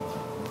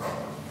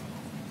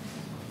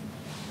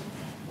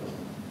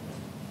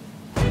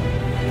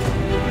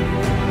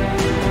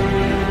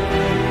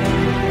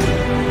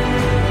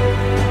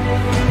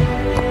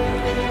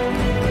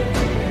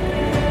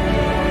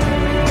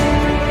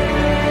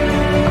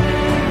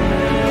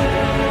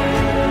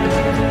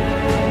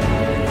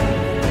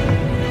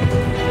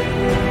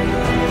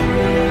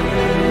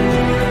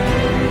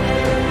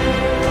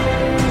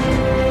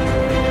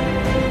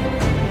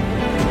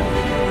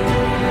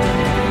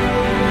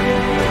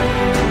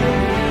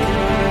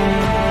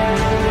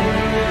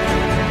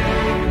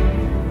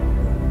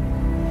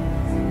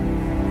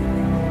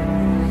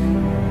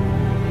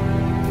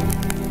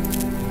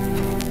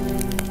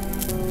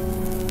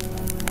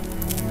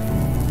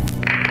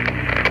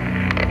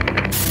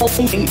Good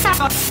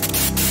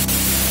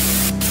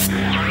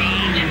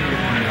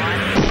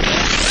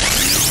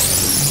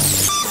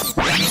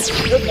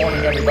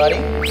morning, everybody.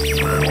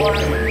 Good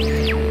morning.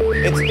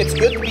 It's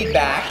good to be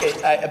back.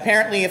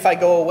 Apparently, if I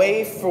go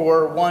away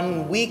for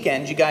one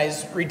weekend, you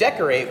guys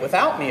redecorate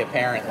without me,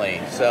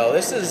 apparently. So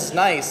this is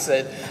nice.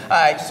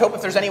 I just hope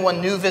if there's anyone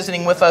new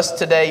visiting with us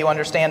today, you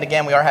understand,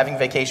 again, we are having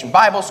Vacation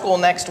Bible School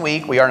next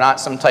week. We are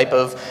not some type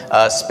of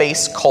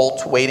space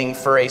cult waiting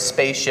for a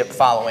spaceship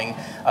following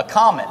a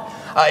comet.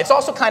 It's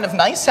also kind of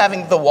nice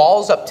having the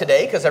walls up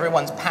today because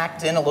everyone's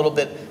packed in a little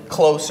bit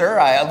closer.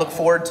 I look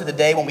forward to the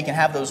day when we can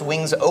have those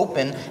wings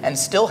open and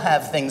still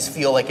have things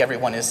feel like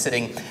everyone is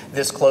sitting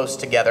this close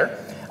together.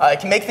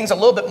 It can make things a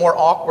little bit more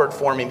awkward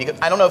for me because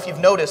I don't know if you've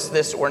noticed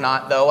this or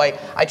not, though.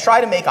 I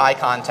try to make eye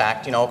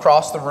contact,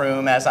 across the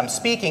room as I'm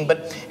speaking,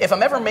 but if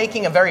I'm ever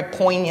making a very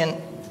poignant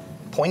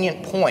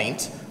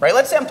point, right?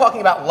 Let's say I'm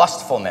talking about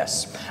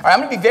lustfulness. All right, I'm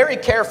going to be very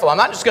careful. I'm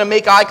not just going to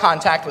make eye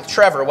contact with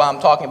Trevor while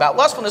I'm talking about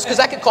lustfulness because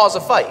that could cause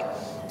a fight.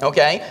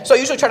 Okay? So I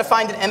usually try to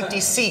find an empty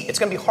seat. It's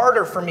going to be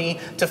harder for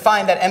me to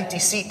find that empty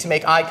seat to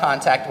make eye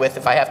contact with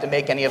if I have to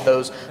make any of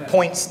those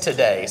points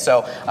today.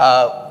 So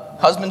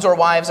husbands or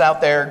wives out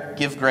there,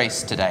 give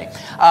grace today.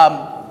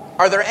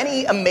 Are there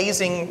any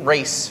Amazing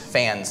Race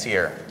fans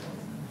here?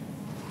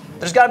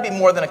 There's got to be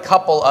more than a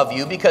couple of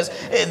you because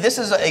this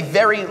is a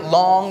very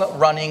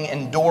long-running,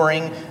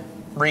 enduring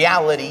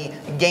reality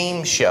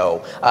game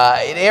show.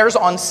 It airs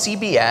on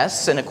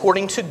CBS, and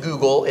according to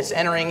Google, it's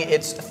entering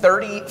its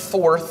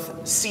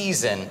 34th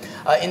season.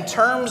 In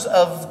terms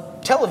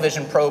of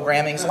television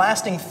programming,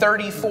 lasting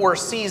 34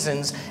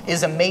 seasons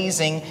is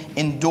amazing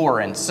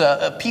endurance.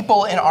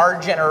 People in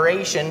our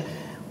generation,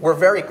 we're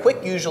very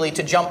quick usually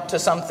to jump to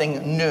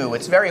something new.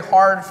 It's very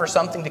hard for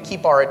something to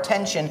keep our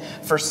attention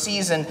for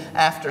season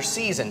after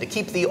season, to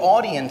keep the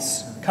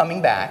audience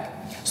coming back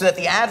so that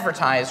the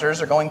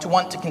advertisers are going to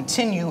want to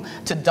continue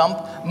to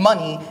dump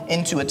money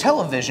into a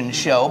television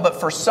show. But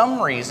for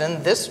some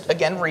reason, this,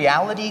 again,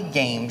 reality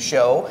game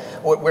show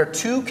where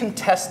two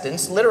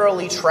contestants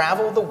literally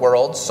travel the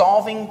world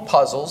solving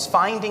puzzles,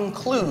 finding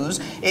clues,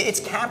 it's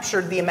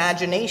captured the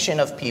imagination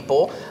of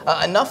people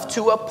enough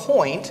to a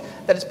point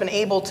that it's been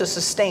able to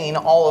sustain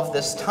all of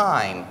this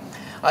time.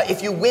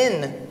 If you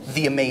win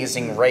The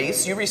Amazing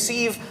Race, you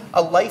receive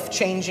a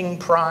life-changing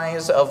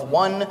prize of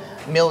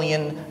 $1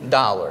 million.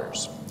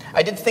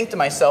 I did think to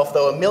myself,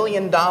 though, $1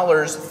 million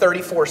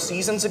 34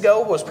 seasons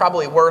ago was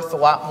probably worth a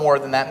lot more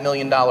than that $1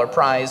 million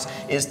prize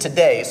is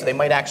today, so they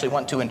might actually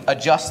want to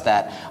adjust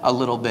that a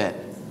little bit.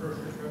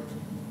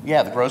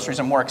 Yeah, the groceries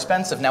are more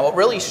expensive. Now, what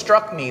really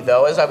struck me,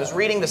 though, as I was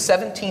reading the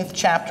 17th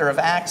chapter of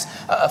Acts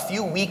a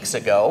few weeks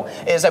ago,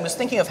 is I was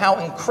thinking of how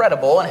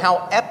incredible and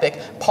how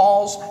epic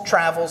Paul's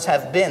travels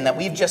have been that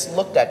we've just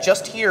looked at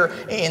just here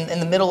in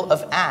the middle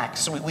of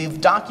Acts.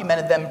 We've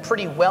documented them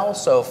pretty well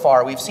so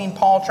far. We've seen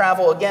Paul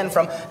travel again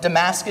from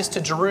Damascus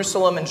to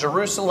Jerusalem and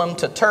Jerusalem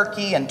to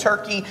Turkey and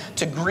Turkey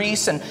to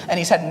Greece, and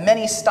he's had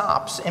many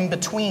stops in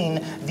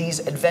between these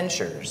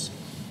adventures.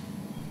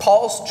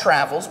 Paul's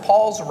travels,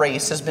 Paul's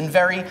race has been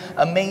very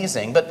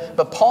amazing, but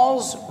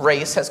Paul's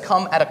race has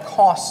come at a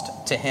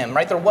cost to him,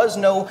 right? There was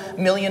no $1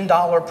 million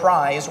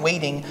prize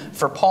waiting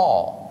for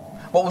Paul.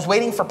 What was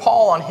waiting for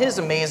Paul on his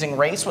amazing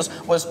race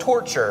was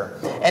torture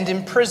and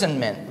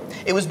imprisonment.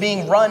 It was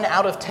being run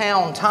out of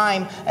town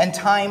time and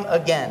time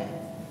again.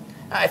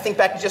 I think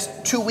back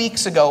just 2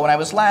 weeks ago when I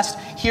was last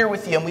here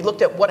with you and we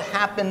looked at what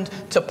happened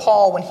to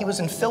Paul when he was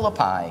in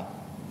Philippi.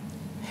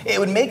 It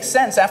would make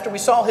sense after we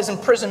saw his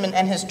imprisonment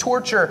and his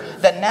torture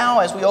that now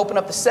as we open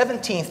up the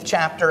 17th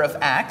chapter of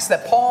Acts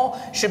that Paul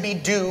should be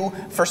due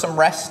for some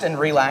rest and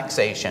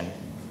relaxation.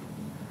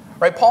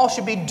 Right? Paul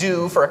should be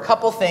due for a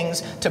couple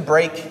things to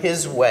break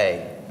his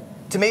way,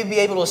 to maybe be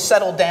able to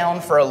settle down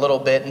for a little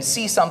bit and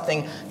see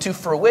something to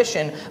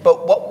fruition.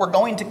 But what we're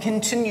going to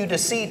continue to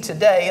see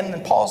today and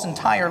in Paul's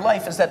entire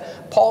life is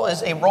that Paul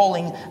is a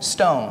rolling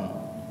stone.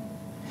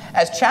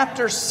 As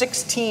chapter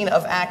 16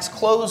 of Acts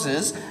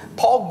closes,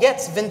 Paul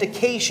gets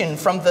vindication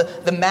from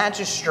the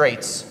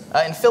magistrates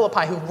in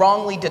Philippi who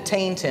wrongly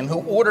detained him,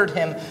 who ordered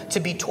him to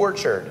be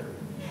tortured.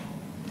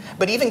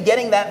 But even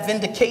getting that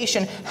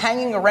vindication,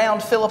 hanging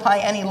around Philippi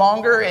any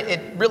longer,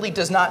 it really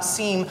does not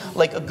seem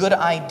like a good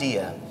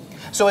idea.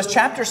 So as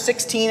chapter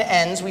 16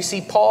 ends, we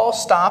see Paul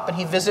stop and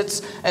he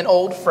visits an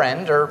old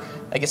friend, or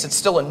I guess it's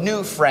still a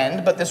new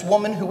friend, but this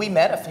woman who we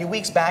met a few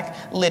weeks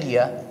back,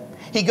 Lydia.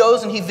 He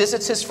goes and he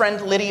visits his friend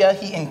Lydia.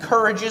 He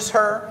encourages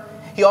her.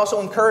 He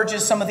also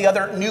encourages some of the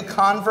other new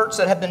converts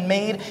that have been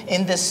made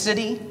in this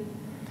city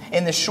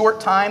in the short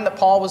time that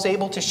Paul was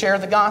able to share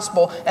the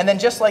gospel. And then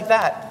just like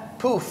that,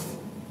 poof,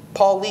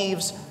 Paul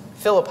leaves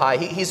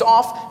Philippi. He's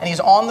off and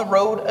he's on the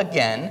road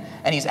again,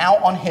 and he's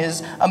out on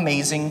his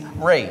amazing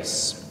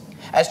race.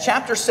 As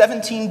chapter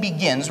 17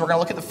 begins, we're going to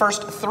look at the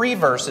first 3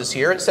 verses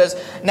here. It says,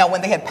 "Now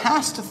when they had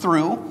passed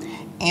through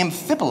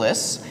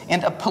Amphipolis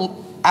and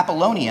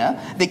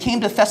Apollonia, they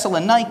came to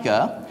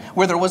Thessalonica,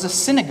 where there was a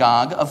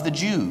synagogue of the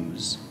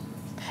Jews.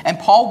 And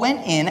Paul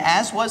went in,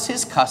 as was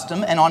his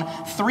custom, and on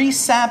 3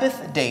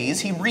 Sabbath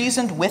days he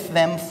reasoned with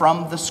them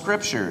from the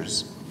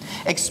Scriptures,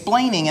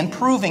 explaining and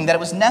proving that it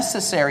was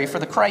necessary for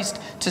the Christ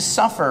to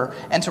suffer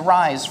and to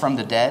rise from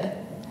the dead,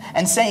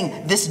 and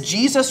saying, "This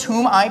Jesus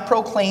whom I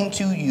proclaim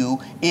to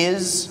you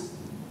is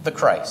the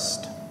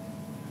Christ."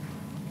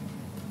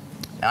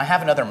 Now, I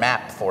have another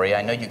map for you.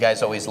 I know you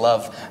guys always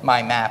love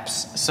my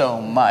maps so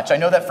much. I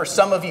know that for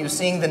some of you,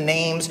 seeing the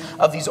names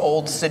of these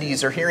old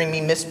cities or hearing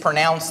me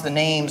mispronounce the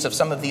names of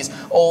some of these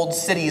old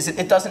cities,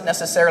 it doesn't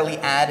necessarily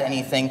add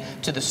anything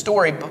to the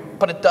story,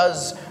 but it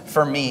does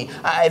for me.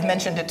 I've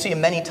mentioned it to you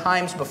many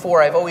times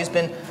before. I've always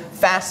been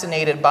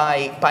fascinated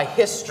by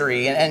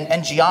history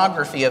and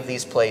geography of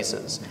these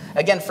places.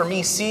 Again, for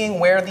me,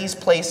 seeing where these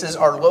places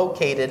are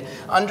located,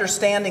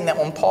 understanding that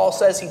when Paul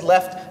says he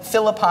left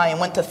Philippi and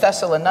went to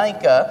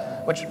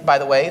Thessalonica, which, by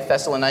the way,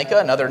 Thessalonica,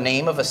 another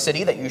name of a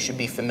city that you should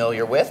be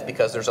familiar with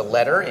because there's a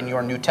letter in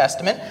your New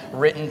Testament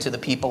written to the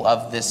people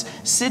of this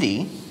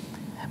city.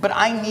 But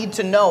I need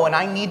to know and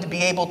I need to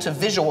be able to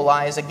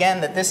visualize,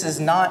 again, that this is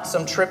not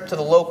some trip to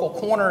the local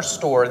corner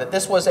store, that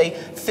this was a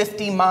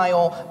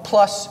 50-mile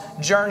plus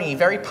journey,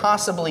 very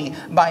possibly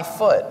by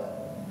foot.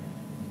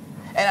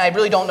 And I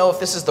really don't know if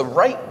this is the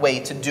right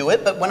way to do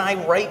it, but when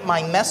I write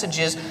my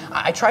messages,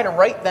 I try to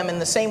write them in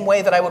the same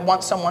way that I would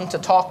want someone to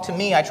talk to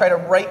me. I try to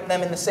write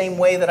them in the same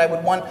way that I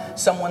would want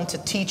someone to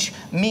teach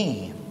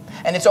me.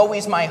 And it's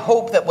always my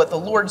hope that what the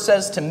Lord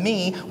says to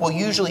me will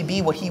usually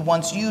be what He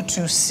wants you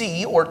to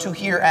see or to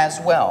hear as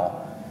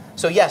well.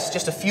 So yes,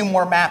 just a few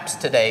more maps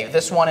today,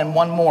 this one and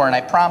one more, and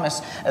I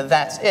promise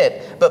that's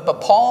it.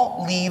 But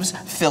Paul leaves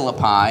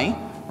Philippi,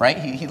 right?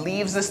 He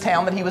leaves this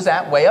town that he was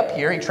at way up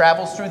here. He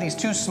travels through these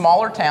 2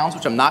 smaller towns,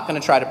 which I'm not going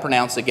to try to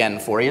pronounce again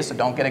for you, so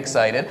don't get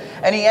excited.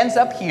 And he ends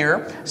up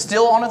here,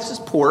 still on this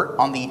port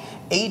on the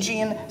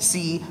Aegean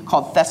Sea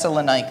called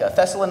Thessalonica.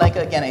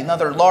 Thessalonica, again,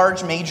 another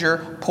large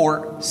major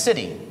port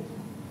city.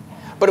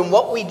 But in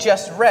what we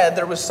just read,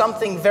 there was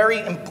something very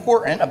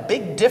important, a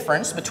big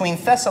difference between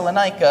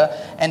Thessalonica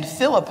and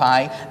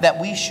Philippi that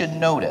we should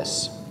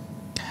notice.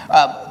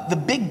 The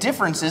big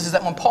difference is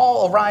that when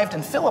Paul arrived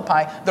in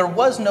Philippi, there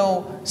was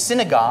no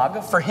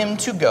synagogue for him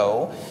to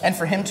go and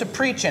for him to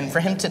preach in, for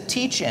him to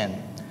teach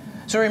in.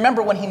 So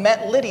remember, when he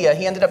met Lydia,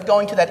 he ended up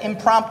going to that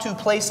impromptu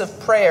place of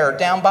prayer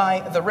down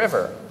by the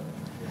river.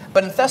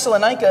 But in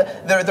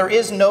Thessalonica, there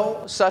is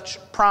no such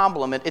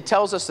problem. It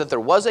tells us that there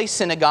was a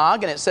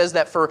synagogue, and it says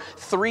that for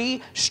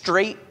 3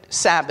 straight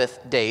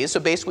Sabbath days,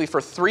 so basically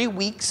for 3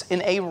 weeks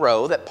in a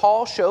row, that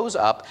Paul shows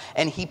up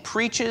and he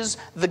preaches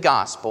the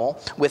gospel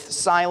with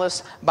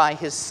Silas by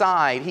his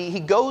side.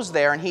 He goes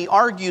there and he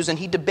argues and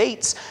he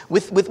debates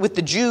with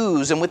the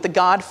Jews and with the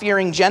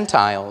God-fearing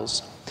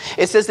Gentiles.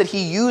 It says that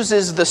he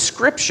uses the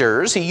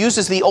Scriptures, he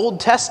uses the Old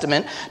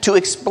Testament to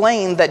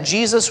explain that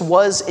Jesus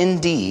was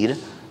indeed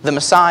the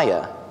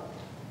Messiah.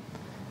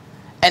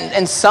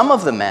 And some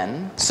of the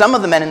men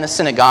in the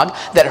synagogue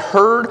that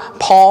heard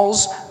Paul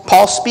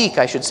speak,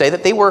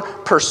 that they were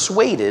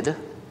persuaded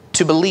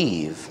to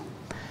believe.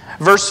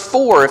 Verse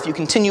 4, if you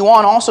continue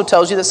on, also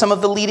tells you that some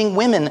of the leading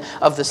women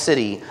of the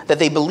city, that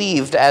they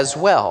believed as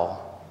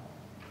well.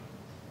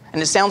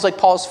 And it sounds like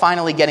Paul's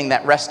finally getting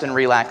that rest and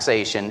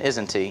relaxation,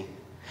 isn't he?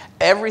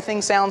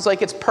 Everything sounds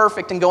like it's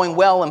perfect and going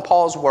well in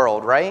Paul's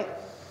world, right?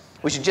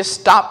 We should just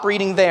stop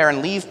reading there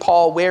and leave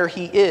Paul where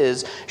he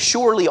is.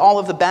 Surely all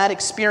of the bad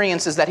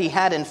experiences that he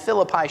had in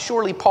Philippi,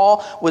 surely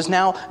Paul was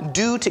now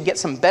due to get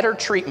some better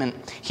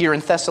treatment here in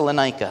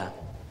Thessalonica.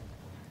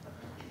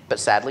 But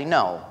sadly,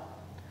 no.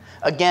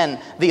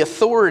 Again, the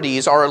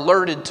authorities are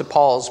alerted to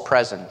Paul's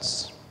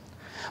presence.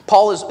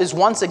 Paul is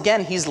once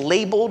again, he's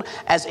labeled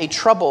as a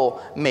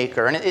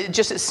troublemaker. And it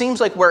seems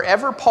like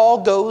wherever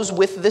Paul goes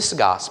with this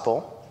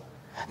gospel,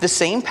 the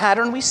same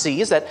pattern we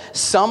see is that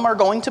some are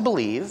going to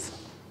believe,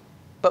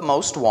 but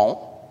most won't.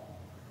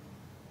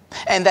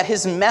 And that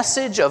his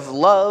message of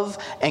love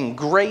and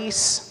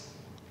grace,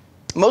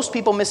 most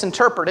people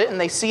misinterpret it and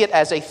they see it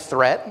as a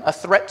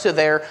threat to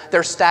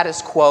their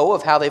status quo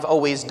of how they've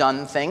always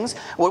done things.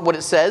 What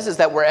it says is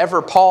that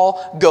wherever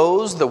Paul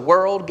goes, the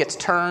world gets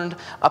turned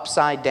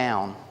upside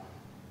down.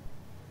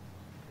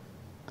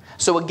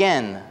 So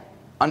again,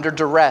 under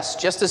duress,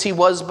 just as he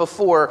was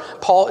before,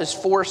 Paul is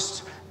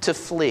forced to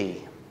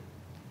flee.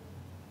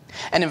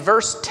 And in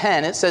verse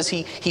 10, it says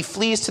he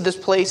flees to this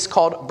place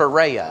called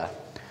Berea.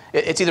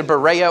 It's either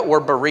Berea or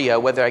Berea,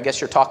 whether I guess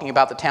you're talking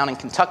about the town in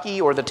Kentucky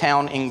or the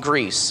town in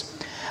Greece.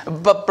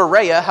 But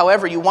Berea,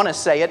 however you want to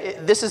say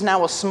it, this is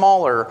now a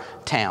smaller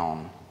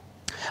town.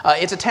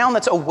 It's a town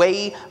that's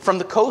away from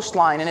the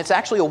coastline, and it's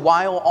actually a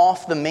while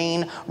off the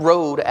main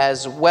road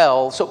as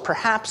well. So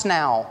perhaps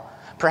now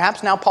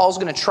Paul's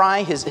going to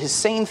try his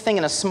same thing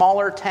in a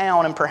smaller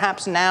town, and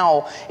perhaps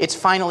now it's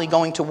finally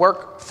going to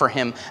work for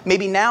him.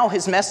 Maybe now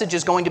his message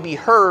is going to be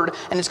heard,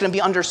 and it's going to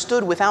be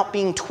understood without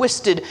being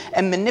twisted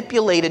and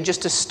manipulated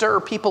just to stir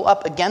people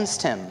up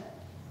against him.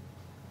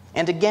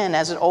 And again,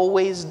 as it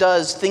always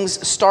does,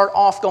 things start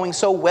off going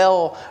so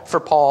well for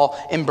Paul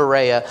in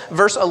Berea.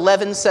 Verse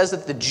 11 says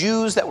that the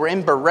Jews that were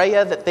in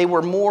Berea, that they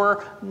were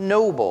more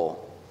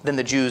noble than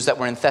the Jews that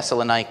were in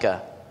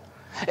Thessalonica.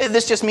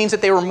 This just means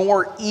that they were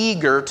more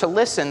eager to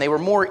listen. They were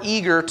more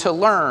eager to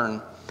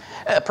learn.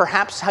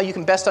 Perhaps how you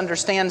can best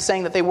understand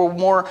saying that they were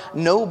more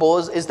noble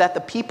is that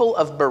the people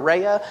of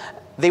Berea,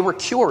 they were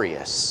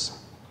curious.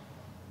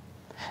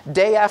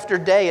 Day after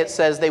day, it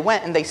says, they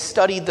went and they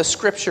studied the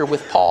Scripture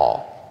with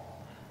Paul.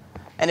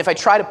 And if I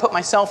try to put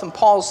myself in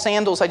Paul's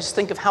sandals, I just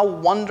think of how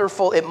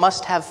wonderful it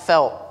must have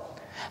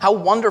felt. How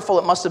wonderful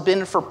it must have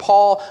been for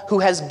Paul, who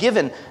has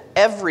given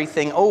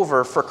everything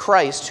over for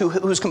Christ,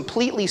 who's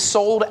completely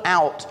sold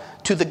out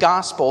to the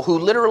gospel, who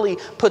literally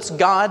puts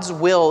God's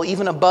will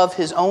even above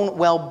his own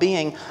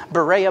well-being.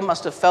 Berea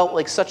must have felt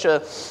like such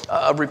a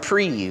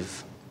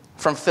reprieve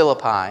from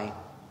Philippi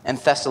and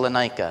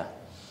Thessalonica.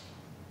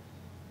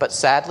 But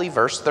sadly,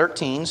 verse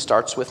 13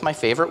 starts with my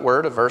favorite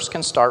word. A verse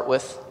can start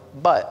with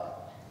but.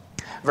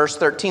 Verse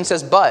 13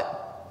 says, "But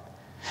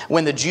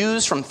when the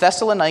Jews from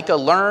Thessalonica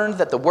learned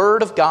that the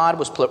word of God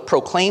was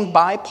proclaimed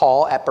by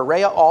Paul at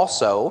Berea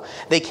also,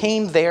 they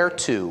came there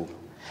too,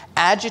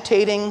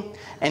 agitating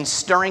and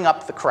stirring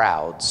up the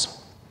crowds."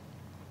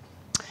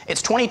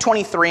 It's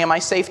 2023. Am I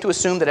safe to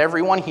assume that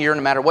everyone here,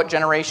 no matter what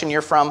generation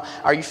you're from,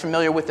 are you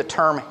familiar with the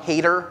term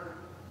hater?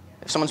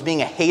 If someone's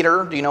being a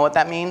hater, do you know what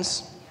that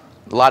means?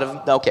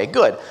 Okay,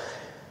 good.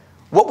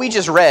 What we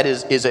just read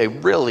is a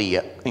really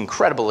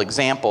incredible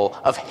example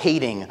of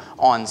hating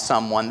on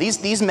someone.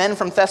 These men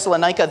from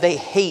Thessalonica, they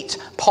hate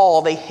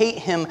Paul. They hate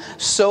him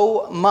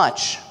so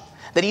much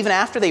that even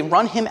after they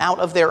run him out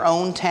of their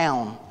own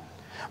town,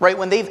 right,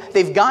 when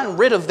they've gotten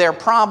rid of their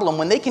problem,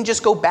 when they can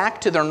just go back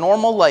to their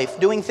normal life,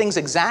 doing things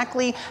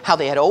exactly how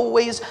they had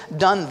always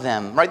done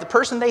them, right? The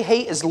person they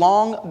hate is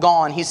long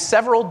gone. He's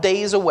several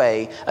days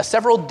away, a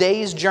several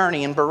days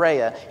journey in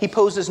Berea. He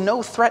poses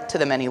no threat to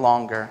them any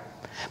longer.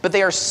 But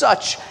they are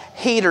such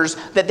haters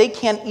that they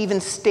can't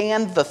even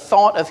stand the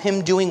thought of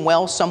him doing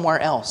well somewhere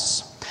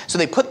else. So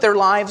they put their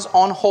lives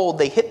on hold.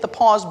 They hit the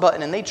pause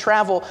button and they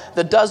travel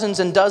the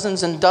dozens and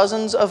dozens and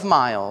dozens of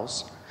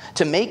miles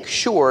to make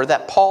sure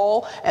that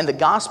Paul and the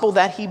gospel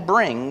that he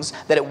brings,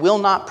 that it will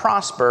not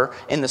prosper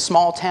in the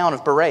small town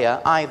of Berea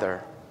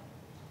either.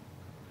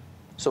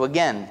 So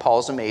again,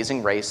 Paul's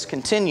amazing race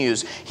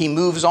continues. He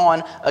moves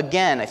on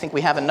again. I think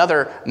we have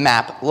another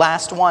map.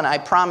 Last one, I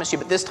promise you.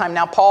 But this time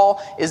now, Paul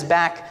is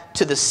back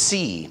to the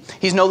sea.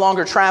 He's no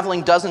longer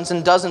traveling dozens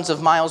and dozens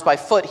of miles by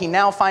foot. He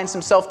now finds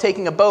himself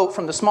taking a boat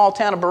from the small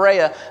town of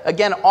Berea,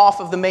 again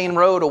off of the main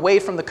road, away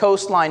from the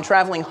coastline,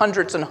 traveling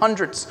hundreds and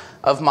hundreds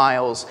of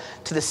miles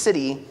to the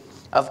city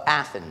of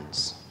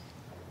Athens.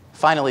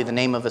 Finally, the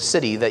name of a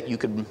city that you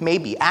could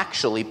maybe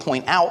actually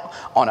point out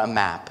on a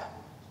map.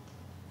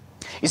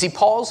 You see,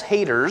 Paul's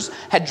haters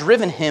had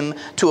driven him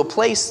to a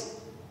place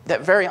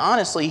that, very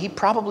honestly, he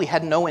probably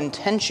had no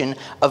intention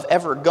of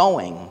ever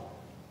going.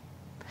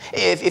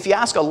 If you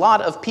ask a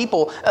lot of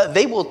people,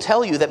 they will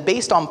tell you that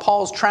based on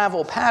Paul's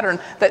travel pattern,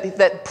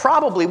 that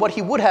probably what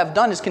he would have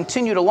done is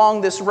continued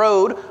along this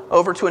road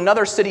over to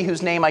another city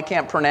whose name I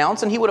can't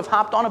pronounce, and he would have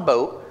hopped on a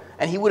boat,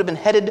 and he would have been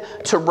headed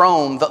to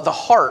Rome, the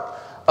heart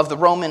of the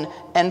Roman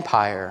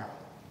Empire.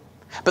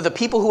 But the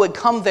people who had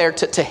come there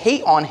to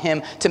hate on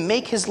him, to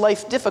make his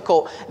life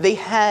difficult, they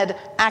had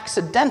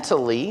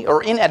accidentally,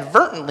 or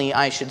inadvertently,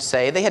 I should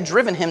say, they had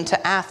driven him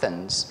to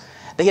Athens.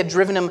 They had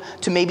driven him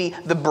to maybe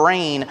the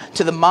brain,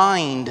 to the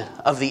mind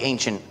of the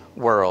ancient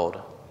world.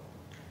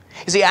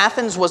 You see,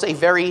 Athens was a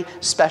very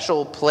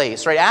special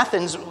place, right?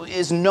 Athens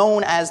is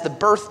known as the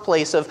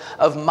birthplace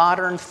of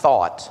modern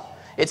thought.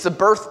 It's the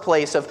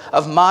birthplace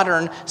of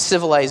modern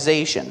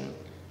civilization.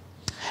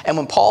 And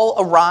when Paul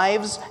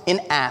arrives in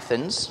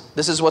Athens,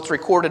 this is what's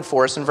recorded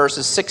for us in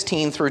verses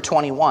 16 through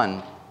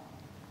 21.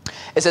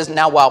 It says,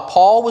 "Now while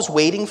Paul was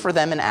waiting for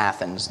them in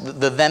Athens,"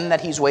 the them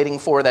that he's waiting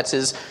for, that's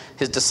his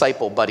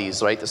disciple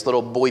buddies, right? This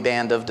little boy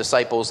band of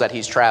disciples that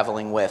he's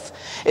traveling with.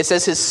 It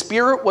says, "His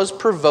spirit was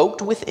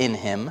provoked within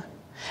him,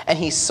 and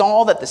he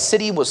saw that the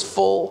city was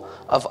full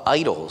of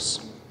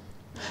idols.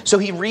 So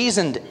he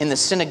reasoned in the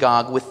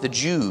synagogue with the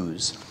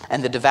Jews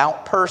and the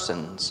devout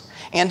persons,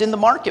 and in the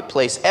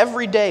marketplace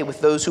every day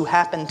with those who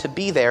happened to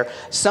be there.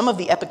 Some of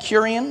the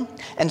Epicurean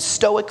and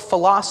Stoic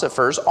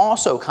philosophers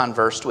also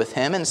conversed with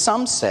him, and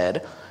some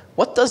said,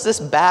 'What does this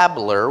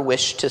babbler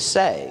wish to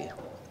say?'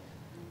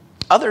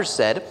 Others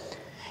said,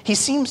 'He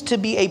seems to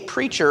be a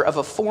preacher of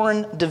a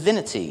foreign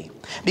divinity,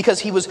 because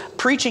he was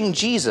preaching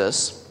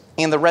Jesus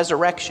and the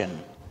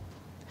resurrection.'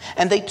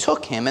 And they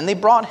took him and they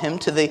brought him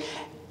to the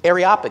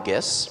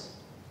Areopagus,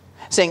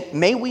 saying,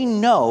 'May we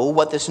know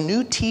what this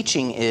new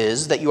teaching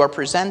is that you are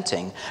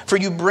presenting? For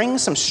you bring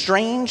some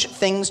strange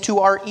things to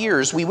our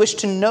ears. We wish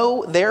to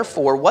know,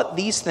 therefore, what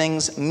these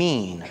things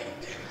mean.'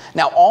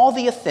 Now all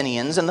the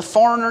Athenians and the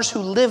foreigners who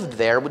lived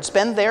there would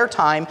spend their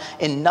time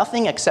in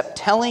nothing except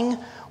telling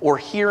or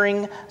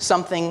hearing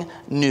something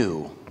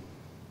new."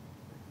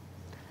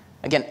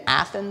 Again,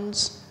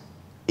 Athens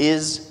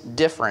is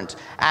different.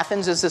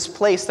 Athens is this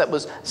place that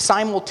was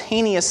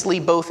simultaneously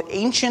both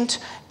ancient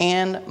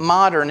and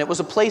modern. It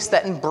was a place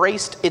that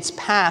embraced its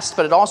past,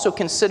 but it also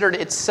considered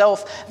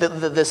itself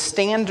the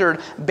standard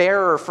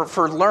bearer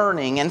for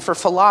learning and for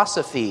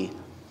philosophy.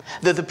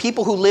 The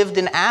people who lived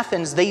in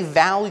Athens, they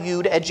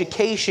valued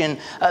education.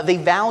 They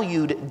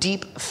valued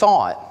deep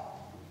thought.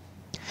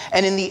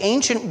 And in the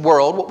ancient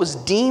world, what was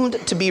deemed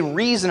to be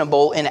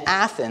reasonable in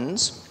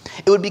Athens,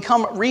 it would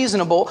become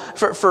reasonable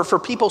for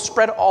people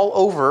spread all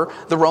over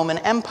the Roman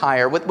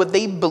Empire. What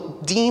they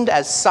deemed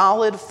as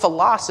solid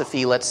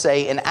philosophy, let's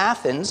say, in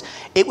Athens,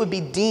 it would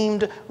be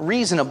deemed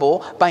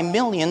reasonable by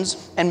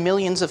millions and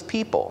millions of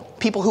people.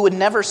 People who would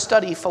never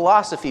study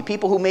philosophy,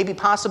 people who maybe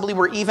possibly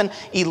were even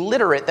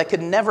illiterate, that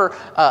could never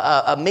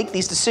make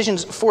these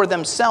decisions for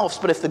themselves.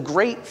 But if the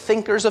great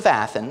thinkers of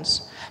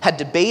Athens had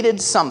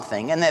debated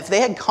something, and if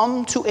they had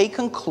come to a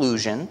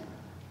conclusion,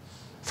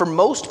 for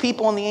most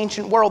people in the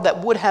ancient world,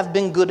 that would have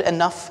been good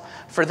enough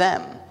for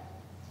them.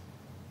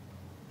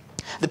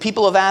 The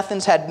people of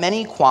Athens had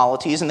many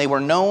qualities, and they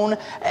were known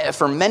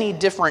for many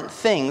different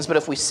things. But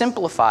if we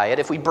simplify it,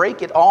 if we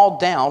break it all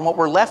down, what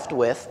we're left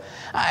with,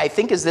 I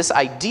think, is this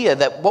idea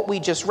that what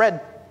we just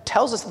read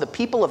tells us that the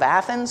people of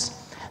Athens,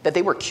 that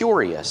they were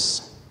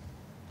curious.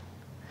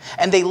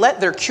 And they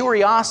let their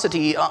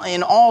curiosity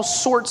in all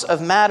sorts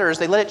of matters,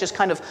 they let it just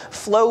kind of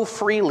flow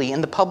freely in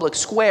the public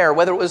square,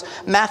 whether it was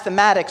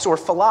mathematics or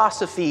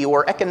philosophy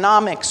or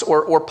economics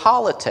or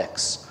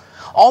politics.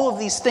 All of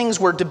these things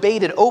were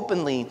debated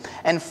openly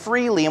and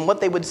freely, and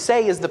what they would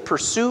say is the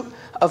pursuit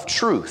of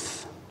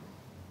truth.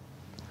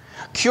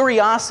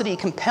 Curiosity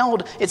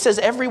compelled, it says,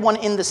 everyone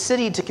in the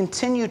city to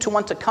continue to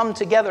want to come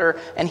together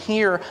and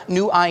hear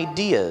new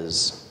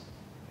ideas.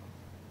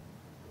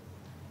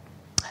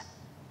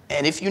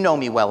 And if you know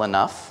me well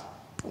enough,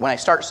 when I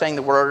start saying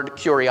the word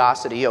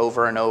curiosity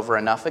over and over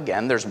enough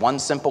again, there's one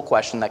simple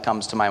question that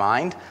comes to my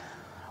mind.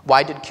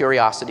 Why did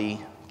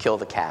curiosity kill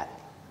the cat?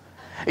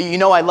 You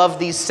know, I love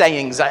these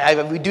sayings.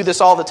 We do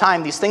this all the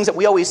time. These things that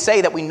we always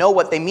say that we know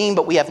what they mean,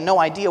 but we have no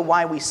idea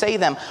why we say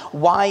them.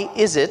 Why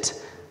is it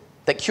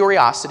that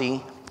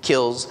curiosity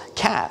kills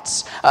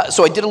cats?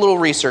 So I did a little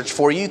research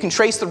for you. You can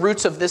trace the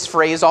roots of this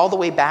phrase all the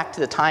way back to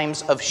the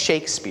times of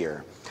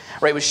Shakespeare.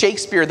 Right, it was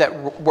Shakespeare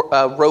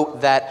that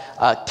wrote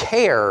that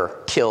care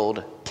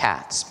killed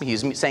cats.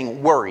 He's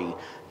saying worry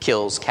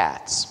kills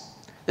cats.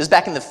 This is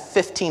back in the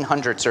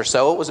 1500s or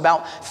so. It was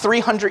about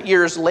 300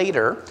 years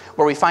later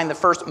where we find the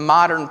first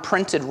modern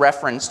printed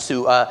reference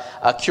to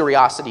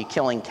curiosity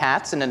killing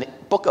cats. In a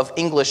book of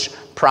English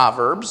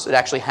Proverbs, it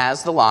actually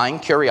has the line,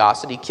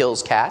 "Curiosity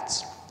kills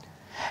cats."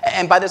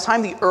 And by the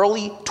time the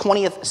early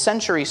 20th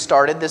century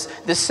started, this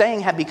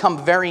saying had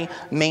become very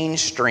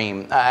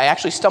mainstream. I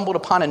actually stumbled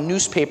upon a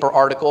newspaper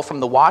article from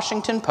the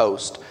Washington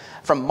Post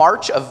from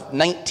March of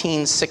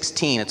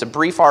 1916. It's a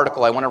brief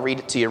article. I want to read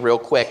it to you real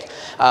quick.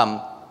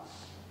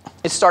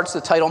 It starts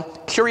the title,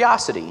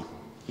 "Curiosity,"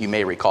 you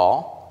may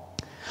recall.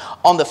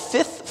 On the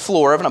 5th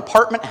floor of an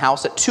apartment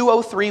house at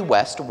 203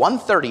 West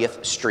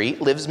 130th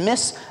Street lives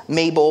Miss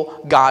Mabel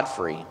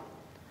Godfrey.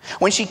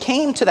 When she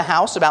came to the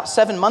house about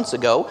 7 months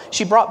ago,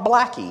 she brought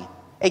Blackie,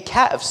 a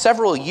cat of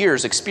several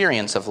years'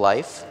 experience of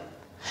life.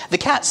 The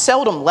cat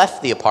seldom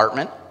left the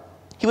apartment.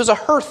 He was a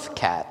hearth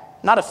cat,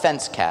 not a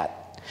fence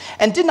cat,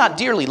 and did not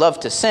dearly love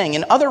to sing.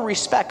 In other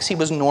respects, he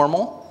was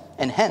normal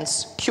and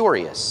hence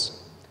curious.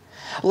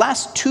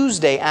 Last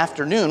Tuesday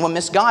afternoon, when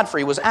Miss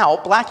Godfrey was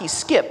out, Blackie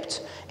skipped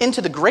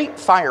into the great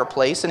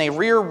fireplace in a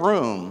rear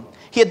room.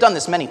 He had done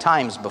this many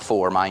times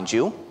before, mind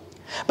you.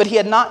 But he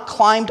had not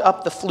climbed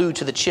up the flue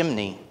to the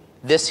chimney.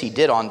 This he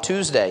did on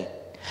Tuesday.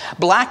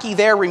 Blackie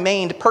there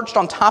remained perched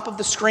on top of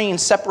the screen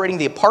separating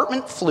the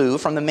apartment flue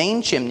from the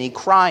main chimney,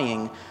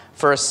 crying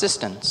for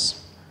assistance.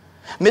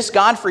 Miss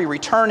Godfrey,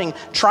 returning,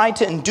 tried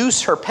to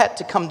induce her pet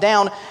to come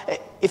down.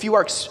 If you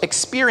are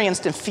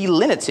experienced in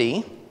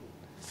felinity,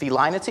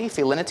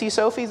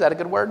 Sophie, is that a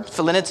good word?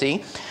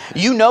 Felinity,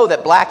 you know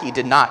that Blackie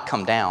did not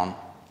come down.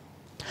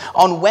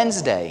 On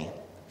Wednesday,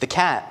 the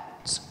cat,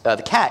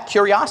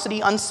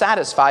 curiosity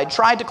unsatisfied,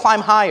 tried to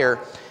climb higher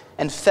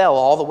and fell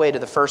all the way to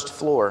the first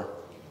floor.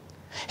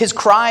 His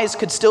cries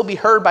could still be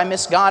heard by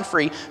Miss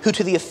Godfrey, who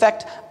to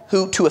effect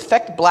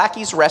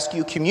Blackie's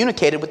rescue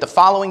communicated with the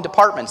following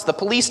departments: the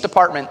police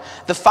department,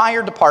 the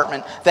fire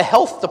department, the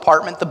health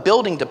department, the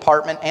building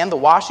department, and the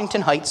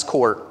Washington Heights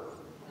court.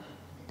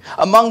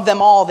 Among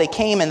them all, they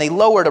came and they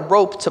lowered a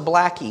rope to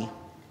Blackie.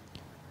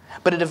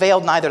 But it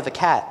availed neither the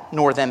cat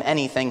nor them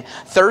anything.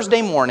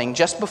 Thursday morning,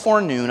 just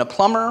before noon, a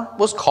plumber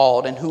was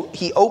called and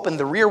he opened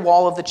the rear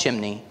wall of the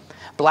chimney.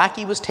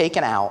 Blackie was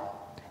taken out.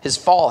 His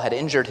fall had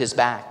injured his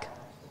back.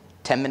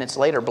 10 minutes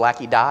later,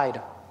 Blackie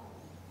died.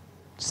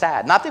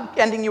 Sad. Not the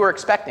ending you were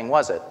expecting,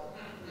 was it?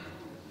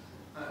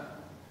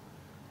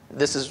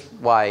 This is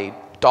why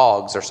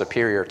dogs are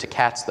superior to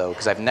cats, though,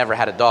 because I've never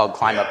had a dog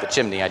climb up the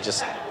chimney.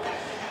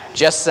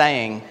 Just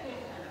saying.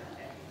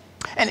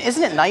 And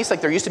isn't it nice, like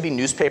there used to be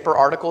newspaper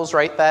articles,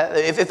 right? That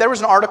if there was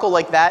an article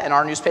like that in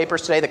our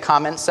newspapers today, the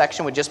comments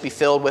section would just be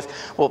filled with,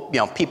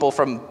 people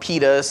from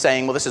PETA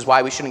saying, well, this is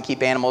why we shouldn't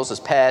keep animals as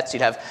pets.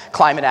 You'd have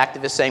climate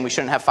activists saying we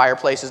shouldn't have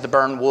fireplaces to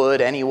burn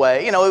wood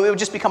anyway. It would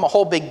just become a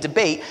whole big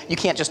debate. You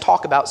can't just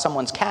talk about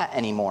someone's cat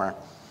anymore.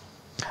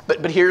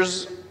 But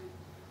here's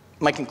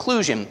my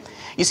conclusion.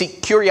 You see,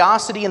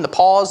 curiosity in the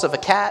paws of a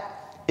cat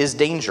is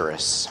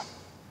dangerous.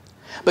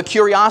 But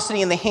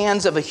curiosity in the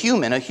hands of a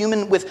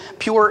human with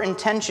pure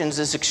intentions,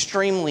 is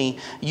extremely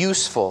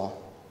useful.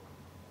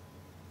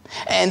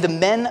 And the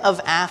men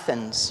of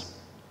Athens,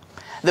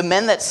 the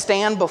men that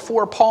stand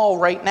before Paul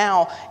right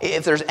now,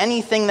 if there's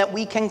anything that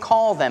we can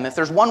call them, if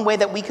there's one way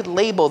that we could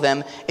label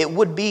them, it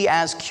would be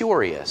as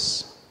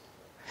curious.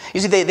 You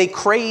see, they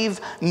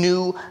crave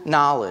new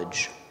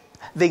knowledge.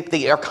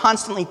 They are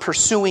constantly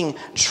pursuing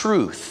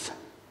truth.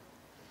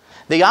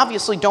 They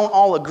obviously don't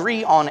all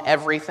agree on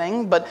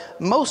everything, but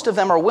most of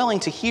them are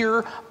willing to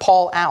hear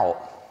Paul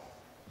out.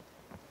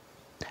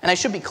 And I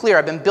should be clear,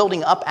 I've been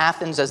building up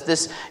Athens as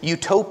this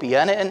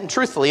utopia, and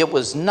truthfully it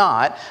was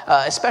not,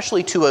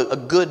 especially to a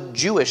good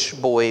Jewish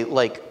boy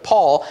like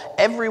Paul.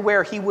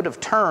 Everywhere he would have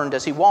turned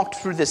as he walked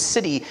through this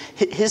city,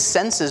 his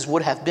senses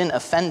would have been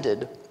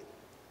offended.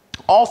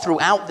 All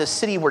throughout the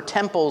city were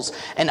temples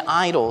and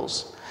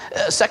idols,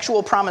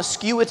 sexual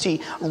promiscuity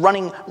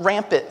running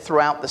rampant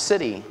throughout the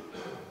city.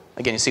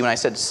 Again, you see, when I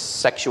said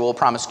sexual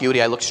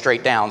promiscuity, I looked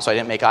straight down, so I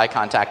didn't make eye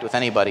contact with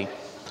anybody.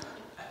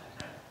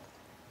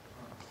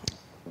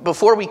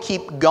 Before we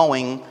keep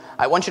going,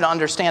 I want you to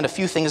understand a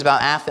few things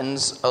about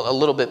Athens a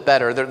little bit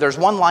better. There's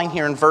one line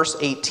here in verse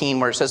 18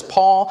 where it says,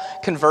 Paul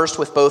conversed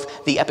with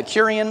both the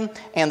Epicurean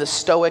and the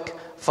Stoic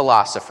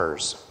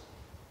philosophers.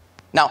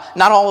 Now,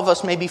 not all of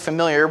us may be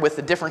familiar with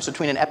the difference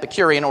between an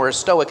Epicurean or a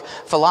Stoic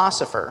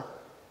philosopher.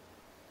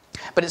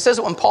 But it says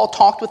that when Paul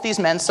talked with these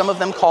men, some of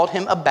them called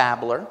him a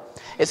babbler.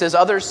 It says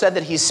others said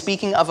that he's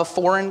speaking of a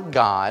foreign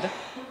god.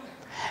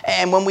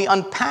 And when we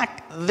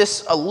unpack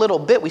this a little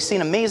bit, we see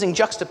an amazing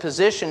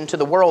juxtaposition to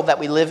the world that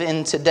we live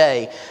in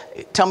today.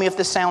 Tell me if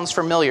this sounds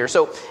familiar.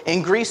 So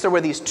in Greece, there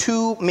were these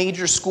two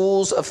major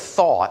schools of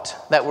thought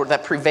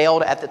that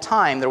prevailed at the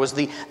time. There was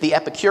the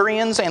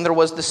Epicureans and there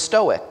was the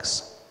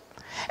Stoics.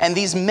 And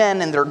these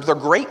men and their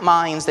great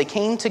minds, they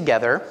came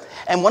together,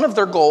 and one of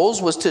their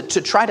goals was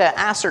to try to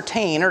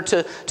ascertain or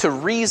to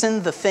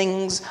reason the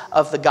things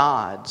of the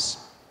gods.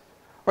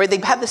 Right? They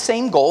had the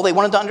same goal. They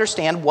wanted to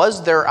understand,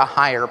 was there a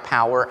higher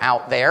power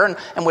out there?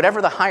 And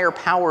whatever the higher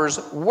powers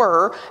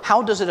were,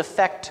 how does it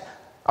affect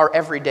our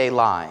everyday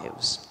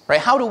lives? Right?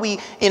 How do we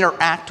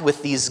interact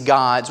with these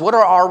gods? What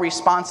are our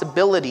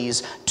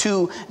responsibilities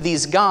to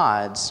these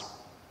gods?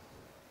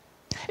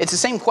 It's the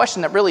same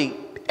question that really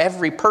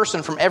every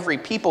person from every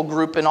people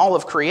group in all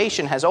of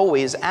creation has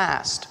always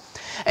asked.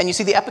 And you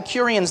see, the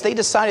Epicureans, they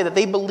decided that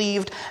they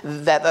believed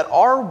that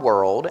our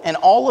world and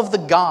all of the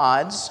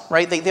gods,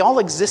 right, they all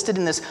existed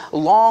in this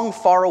long,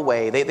 far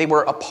away. They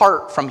were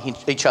apart from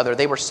each other.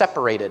 They were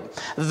separated.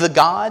 The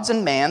gods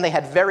and man, they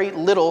had very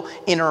little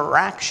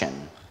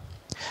interaction.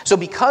 So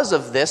because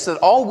of this, that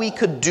all we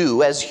could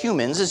do as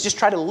humans is just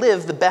try to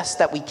live the best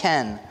that we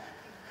can.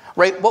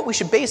 Right? What we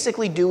should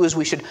basically do is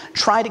we should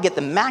try to get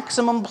the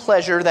maximum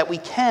pleasure that we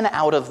can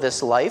out of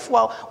this life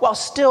while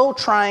still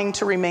trying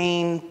to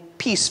remain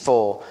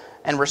peaceful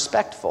and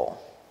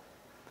respectful.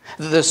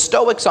 The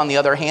Stoics, on the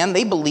other hand,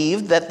 they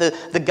believed that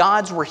the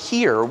gods were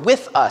here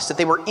with us, that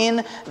they were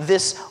in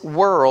this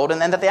world,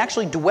 and that they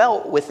actually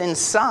dwelt within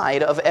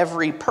inside of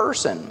every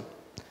person.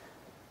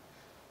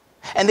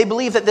 And they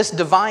believed that this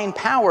divine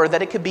power,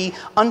 that it could be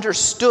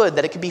understood,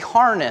 that it could be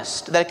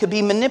harnessed, that it could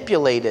be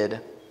manipulated.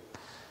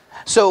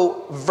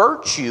 So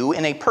virtue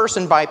in a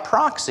person by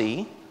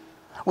proxy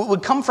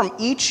would come from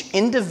each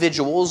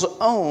individual's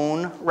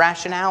own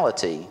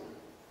rationality.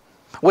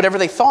 Whatever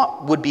they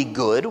thought would be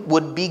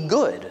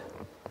good.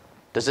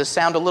 Does this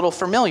sound a little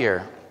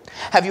familiar?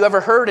 Have you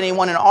ever heard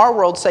anyone in our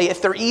world say,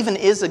 if there even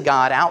is a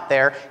God out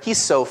there, he's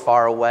so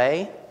far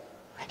away?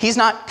 He's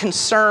not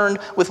concerned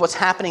with what's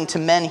happening to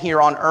men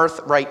here on earth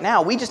right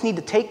now. We just need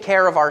to take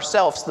care of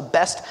ourselves the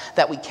best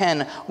that we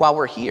can while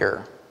we're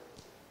here.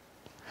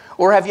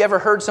 Or have you ever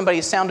heard somebody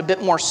sound a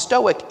bit more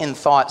stoic in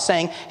thought,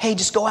 saying, hey,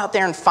 just go out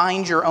there and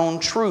find your own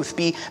truth.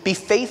 Be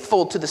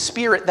faithful to the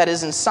spirit that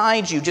is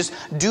inside you. Just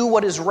do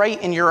what is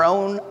right in your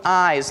own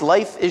eyes.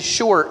 Life is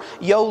short.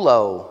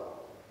 YOLO.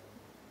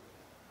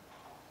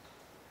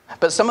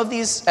 But some of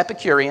these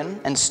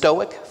Epicurean and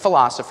Stoic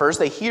philosophers,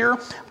 they hear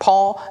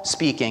Paul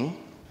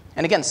speaking.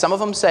 And again, some of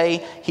them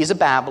say he's a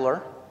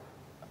babbler.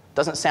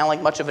 Doesn't sound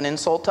like much of an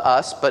insult to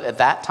us, but at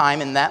that time,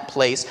 in that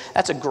place,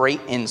 that's a great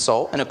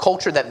insult. In a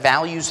culture that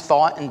values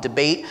thought and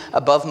debate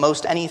above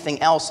most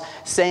anything else,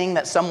 saying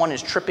that someone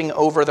is tripping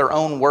over their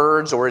own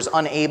words or is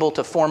unable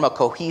to form a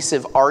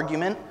cohesive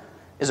argument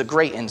is a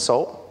great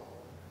insult.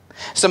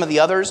 Some of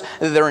the others,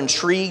 they're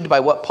intrigued by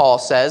what Paul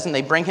says, and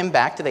they bring him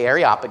back to the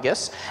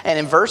Areopagus. And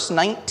in verse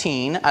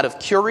 19, out of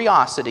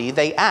curiosity,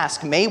 they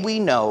ask, may we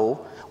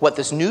know what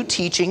this new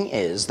teaching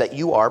is that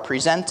you are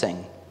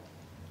presenting?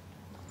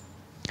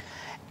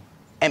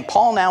 And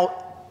Paul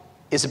now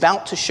is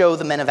about to show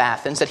the men of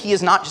Athens that he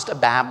is not just a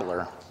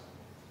babbler.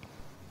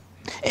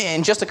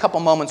 In just a couple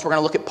moments, we're going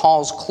to look at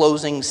Paul's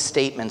closing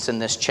statements in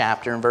this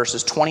chapter in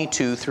verses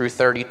 22 through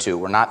 32.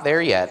 We're not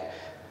there yet,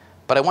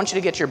 but I want you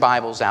to get your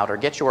Bibles out or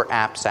get your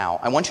apps out.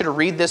 I want you to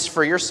read this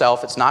for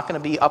yourself. It's not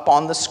going to be up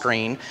on the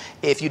screen.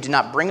 If you do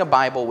not bring a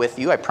Bible with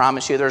you, I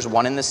promise you there's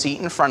one in the seat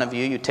in front of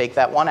you. You take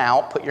that one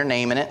out, put your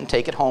name in it, and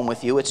take it home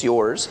with you. It's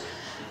yours.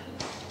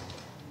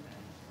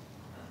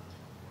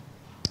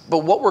 But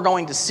what we're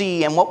going to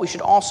see, and what we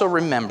should also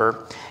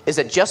remember, is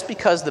that just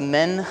because the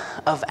men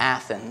of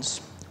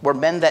Athens were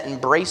men that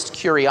embraced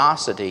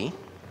curiosity,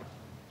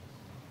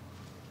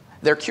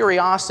 their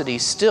curiosity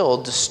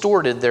still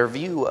distorted their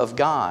view of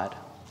God.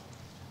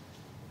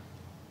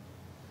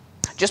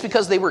 Just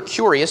because they were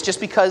curious, just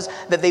because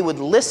that they would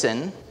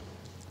listen,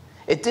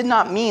 it did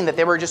not mean that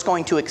they were just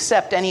going to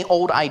accept any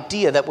old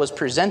idea that was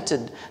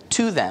presented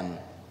to them.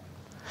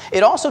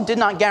 It also did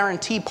not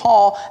guarantee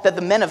Paul that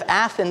the men of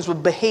Athens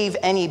would behave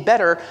any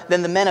better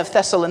than the men of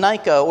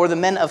Thessalonica or the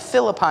men of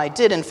Philippi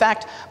did. In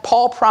fact,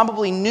 Paul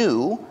probably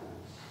knew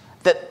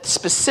that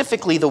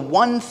specifically the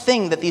one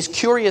thing that these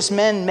curious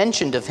men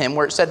mentioned of him,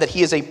 where it said that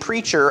he is a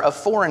preacher of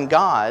foreign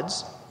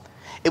gods,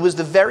 it was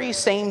the very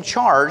same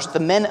charge the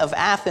men of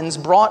Athens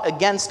brought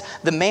against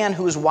the man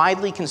who is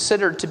widely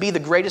considered to be the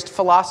greatest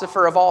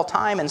philosopher of all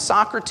time, and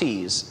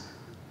Socrates.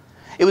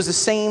 It was the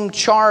same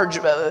charge,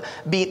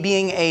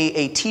 being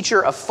a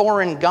teacher of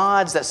foreign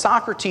gods, that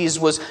Socrates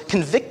was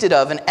convicted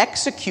of and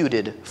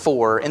executed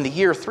for in the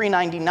year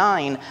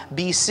 399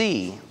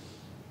 BC.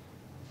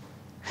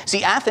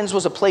 See, Athens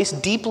was a place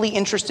deeply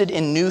interested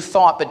in new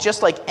thought, but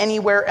just like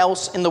anywhere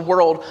else in the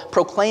world,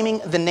 proclaiming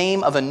the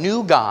name of a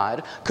new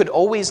god could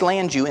always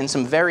land you in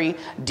some very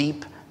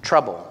deep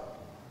trouble.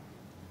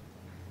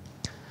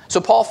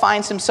 So Paul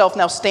finds himself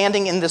now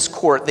standing in this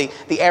court,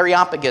 the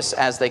Areopagus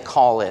as they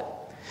call it.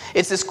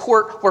 It's this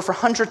court where for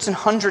hundreds and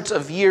hundreds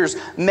of years,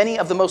 many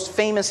of the most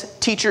famous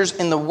teachers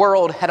in the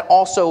world had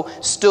also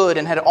stood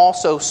and had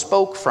also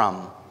spoke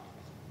from.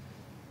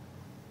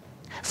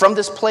 From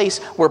this place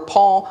where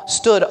Paul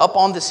stood up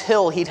on this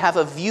hill, he'd have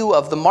a view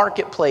of the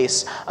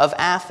marketplace of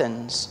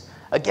Athens.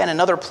 Again,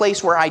 another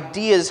place where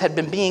ideas had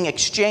been being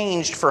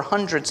exchanged for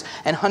hundreds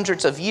and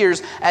hundreds of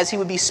years. As he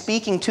would be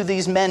speaking to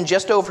these men,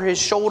 just over his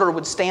shoulder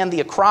would stand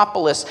the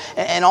Acropolis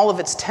and all of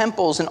its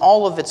temples and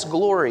all of its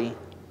glory.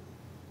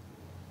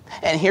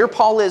 And here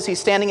Paul is, he's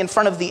standing in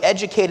front of the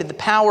educated, the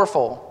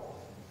powerful,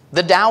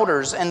 the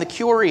doubters, and the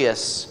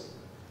curious.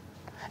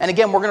 And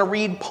again, we're going to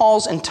read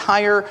Paul's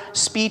entire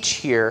speech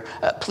here.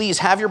 Please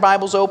have your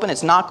Bibles open.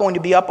 It's not going to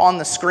be up on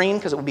the screen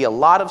because it will be a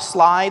lot of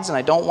slides, and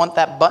I don't want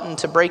that button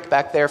to break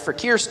back there for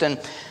Kirsten.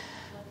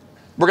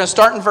 We're going to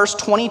start in verse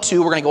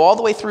 22. We're going to go all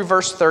the way through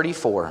verse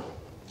 34.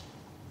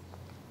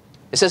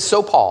 It says,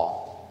 "So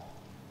Paul,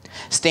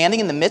 standing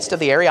in the midst of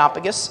the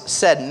Areopagus,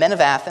 said, 'Men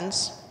of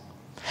Athens,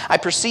 I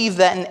perceive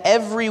that in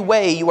every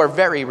way you are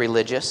very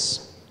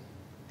religious.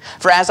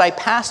 For as I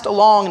passed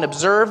along and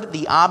observed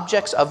the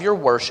objects of your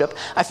worship,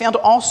 I found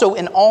also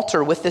an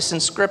altar with this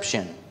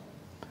inscription,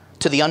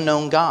 to the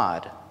unknown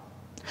God.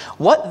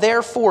 What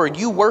therefore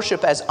you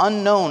worship as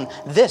unknown,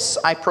 this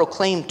I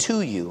proclaim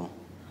to you.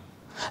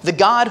 The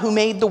God who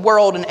made the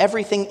world and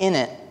everything in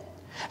it,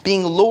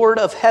 being Lord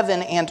of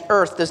heaven and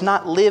earth, does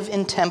not live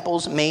in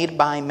temples made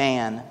by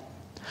man,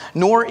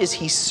 nor is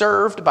he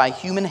served by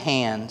human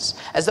hands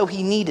as though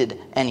he needed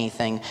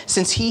anything,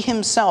 since he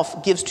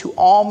himself gives to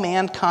all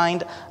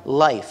mankind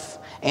life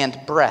and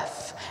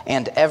breath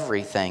and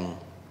everything.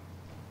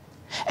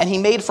 And he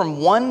made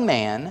from one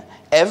man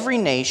every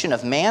nation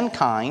of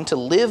mankind to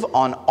live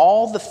on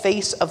all the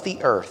face of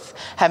the earth,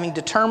 having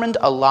determined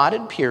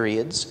allotted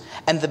periods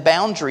and the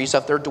boundaries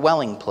of their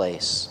dwelling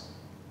place,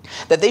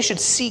 that they should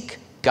seek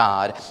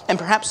God and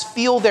perhaps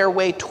feel their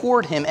way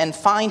toward him and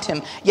find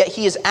him, yet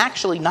he is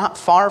actually not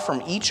far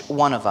from each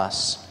one of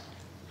us.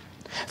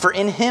 For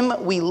in him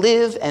we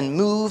live and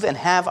move and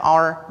have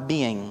our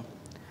being,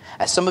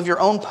 as some of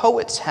your own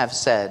poets have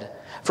said,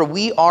 for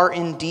we are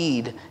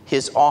indeed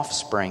his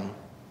offspring.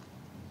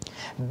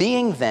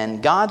 Being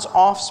then God's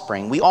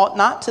offspring, we ought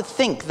not to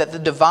think that the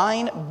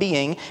divine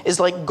being is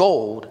like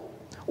gold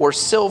or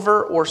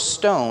silver or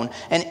stone,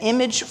 an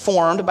image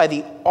formed by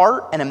the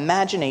art and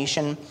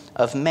imagination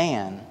of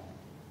man.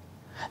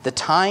 The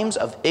times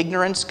of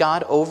ignorance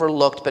God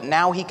overlooked, but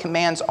now he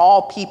commands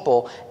all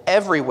people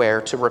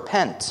everywhere to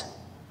repent,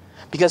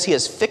 because he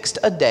has fixed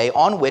a day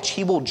on which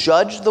he will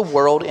judge the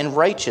world in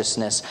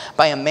righteousness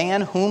by a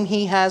man whom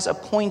he has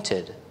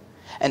appointed.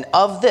 And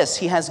of this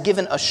he has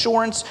given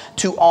assurance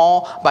to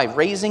all by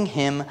raising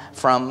him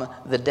from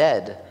the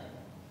dead.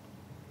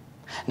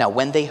 Now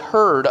when they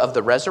heard of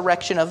the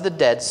resurrection of the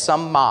dead,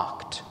 some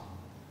mocked,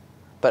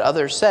 but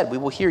others said, 'We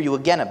will hear you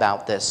again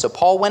about this.' So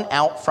Paul went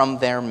out from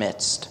their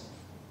midst.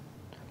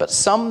 But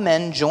some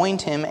men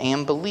joined him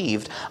and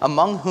believed,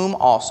 among whom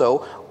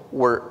also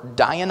were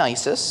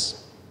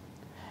Dionysius,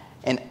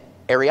 an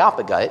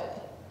Areopagite,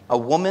 a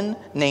woman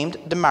named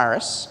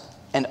Damaris,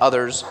 and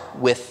others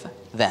with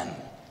them."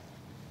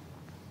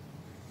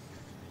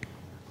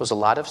 was a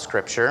lot of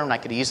scripture, and I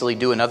could easily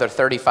do another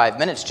 35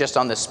 minutes just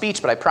on this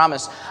speech, but I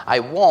promise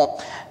I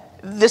won't.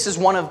 This is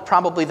one of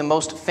probably the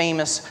most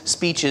famous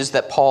speeches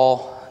that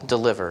Paul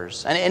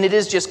delivers. And it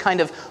is just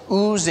kind of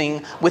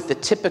oozing with the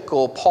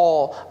typical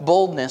Paul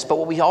boldness. But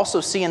what we also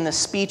see in this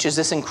speech is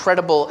this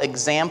incredible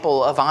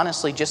example of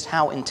honestly just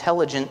how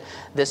intelligent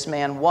this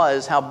man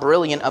was, how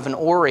brilliant of an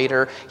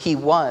orator he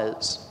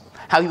was,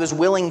 how he was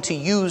willing to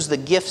use the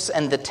gifts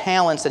and the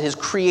talents that his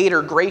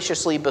Creator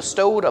graciously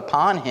bestowed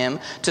upon him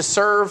to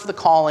serve the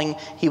calling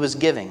he was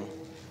giving.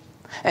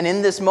 And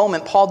in this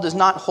moment, Paul does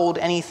not hold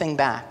anything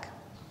back.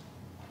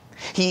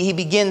 He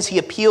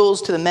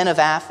appeals to the men of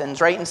Athens,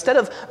 right? Instead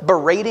of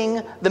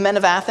berating the men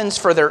of Athens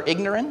for their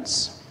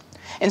ignorance,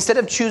 instead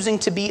of choosing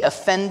to be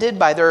offended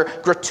by their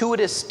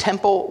gratuitous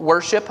temple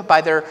worship,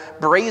 by their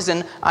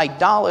brazen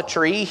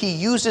idolatry, he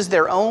uses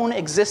their own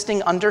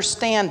existing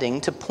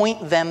understanding to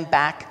point them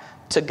back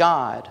to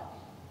God.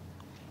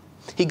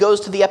 He goes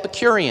to the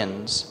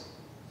Epicureans,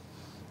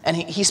 and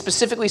he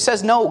specifically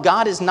says, no,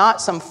 God is not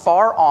some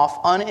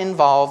far-off,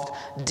 uninvolved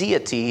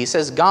deity. He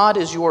says, God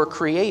is your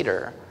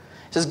creator.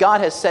 He says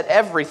God has set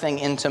everything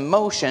into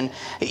motion.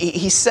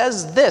 He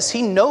says this.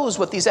 He knows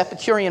what these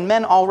Epicurean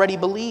men already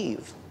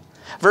believe.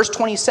 Verse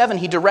 27,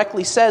 he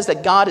directly says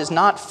that God is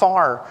not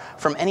far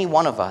from any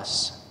one of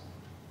us.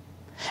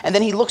 And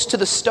then he looks to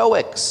the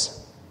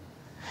Stoics.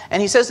 And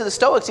he says to the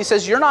Stoics, he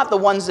says, you're not the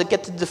ones that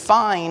get to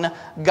define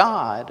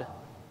God.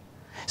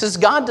 He says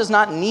God does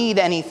not need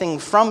anything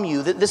from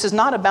you. This is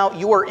not about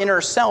your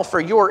inner self or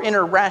your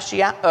inner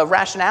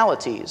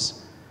rationalities.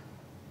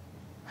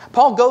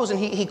 Paul goes and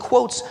he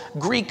quotes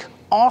Greek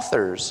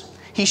authors.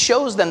 He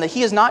shows them that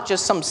he is not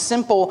just some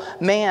simple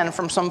man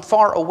from some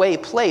far away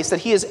place, that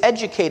he is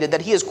educated,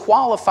 that he is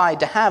qualified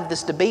to have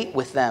this debate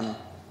with them.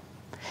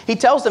 He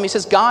tells them, he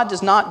says, God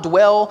does not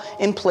dwell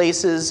in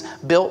places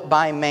built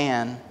by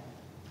man.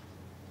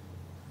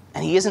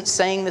 And he isn't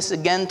saying this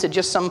again to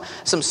just some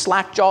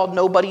slack-jawed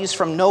nobodies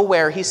from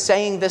nowhere. He's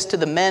saying this to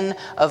the men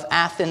of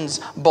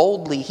Athens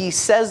boldly. He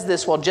says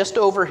this while just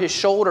over his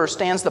shoulder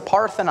stands the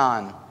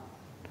Parthenon.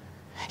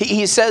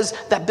 He says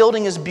that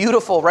building is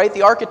beautiful, right?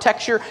 The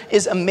architecture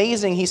is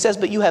amazing. He says,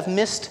 but you have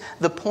missed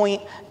the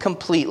point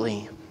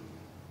completely.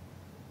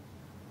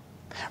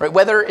 Right?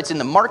 Whether it's in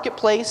the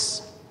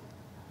marketplace,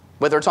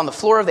 whether it's on the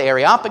floor of the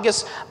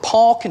Areopagus,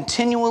 Paul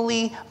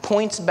continually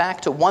points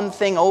back to one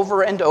thing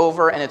over and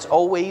over, and it's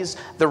always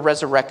the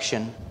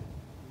resurrection.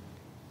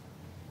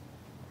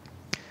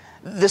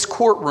 This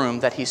courtroom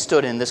that he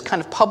stood in, this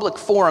kind of public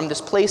forum,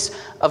 this place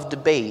of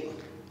debate,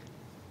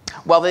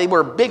 while they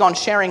were big on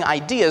sharing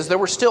ideas, there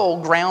were still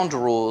ground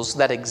rules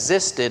that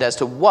existed as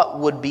to what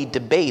would be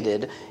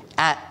debated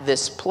at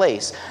this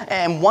place.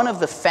 And one of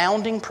the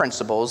founding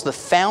principles, the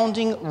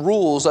founding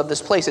rules of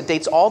this place, it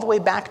dates all the way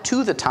back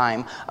to the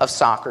time of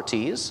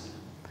Socrates.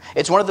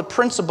 It's one of the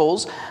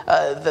principles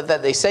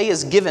that they say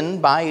is given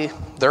by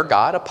their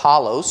god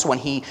Apollos when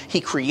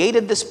he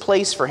created this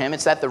place for him.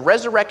 It's that the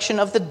resurrection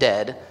of the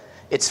dead,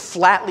 it's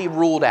flatly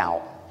ruled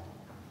out.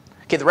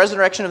 Okay, the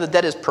resurrection of the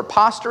dead is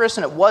preposterous,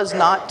 and it was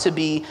not to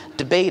be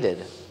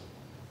debated.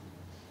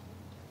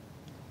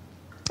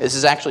 This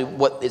is actually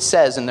what it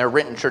says in their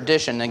written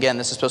tradition. Again,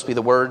 this is supposed to be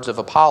the words of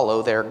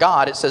Apollo, their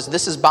god. It says,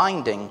 this is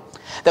binding,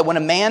 that when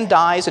a man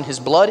dies and his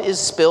blood is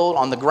spilled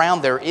on the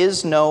ground, there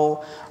is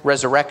no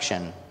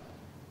resurrection.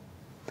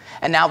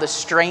 And now this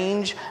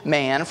strange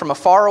man from a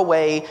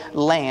faraway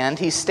land,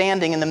 he's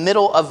standing in the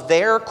middle of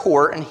their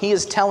court, and he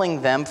is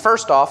telling them,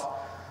 first off,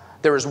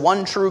 there is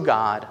one true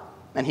God,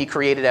 and he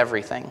created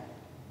everything.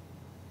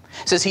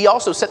 It says he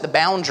also set the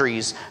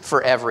boundaries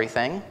for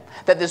everything,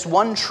 that this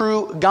one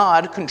true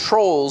God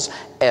controls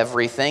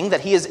everything, that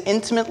he is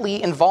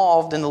intimately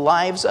involved in the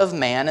lives of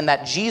man, and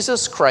that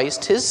Jesus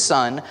Christ, his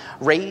son,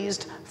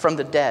 raised from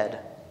the dead.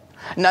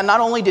 Now, not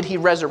only did he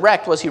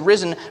resurrect, was he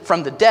risen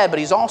from the dead, but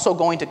he's also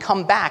going to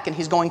come back and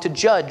he's going to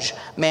judge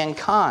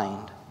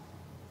mankind.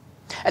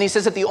 And he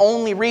says that the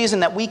only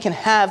reason that we can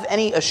have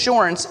any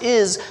assurance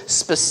is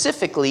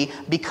specifically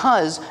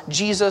because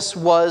Jesus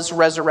was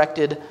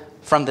resurrected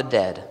from the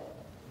dead.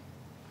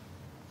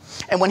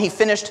 And when he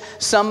finished,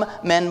 some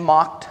men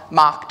mocked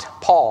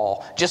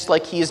Paul, just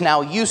like he is now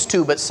used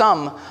to, but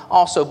some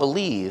also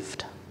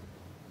believed.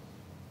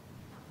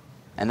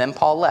 And then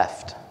Paul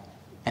left,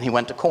 and he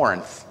went to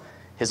Corinth.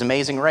 His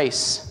amazing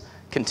race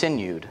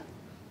continued.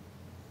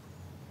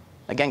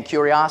 Again,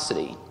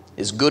 curiosity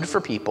is good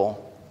for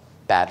people,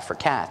 bad for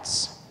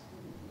cats.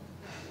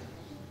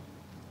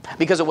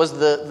 Because it was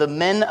the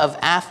men of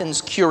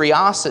Athens'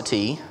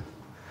 curiosity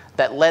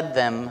that led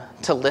them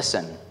to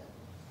listen.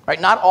 Right?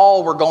 Not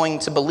all were going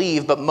to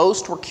believe, but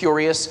most were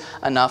curious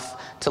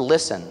enough to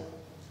listen.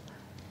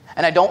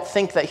 And I don't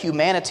think that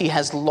humanity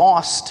has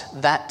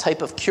lost that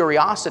type of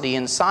curiosity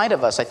inside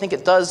of us. I think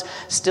it does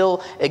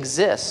still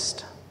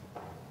exist.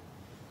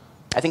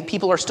 I think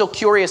people are still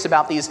curious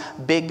about these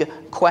big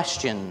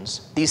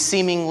questions, these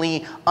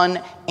seemingly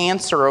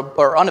unanswerable,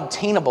 or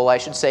unobtainable, I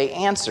should say,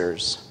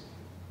 answers.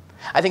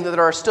 I think that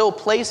there are still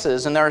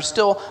places and there are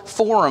still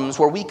forums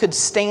where we could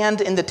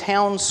stand in the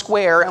town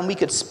square and we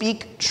could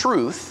speak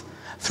truth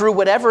through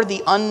whatever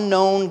the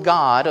unknown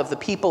God of the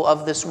people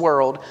of this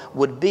world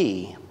would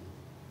be.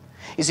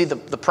 You see,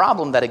 the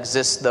problem that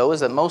exists, though, is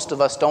that most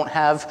of us don't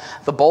have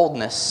the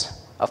boldness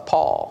of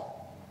Paul.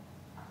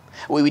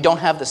 We don't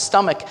have the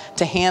stomach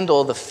to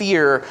handle the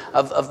fear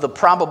of the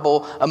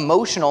probable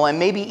emotional and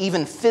maybe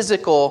even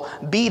physical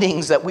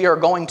beatings that we are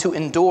going to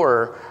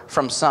endure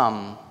from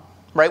some.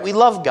 Right? We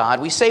love God.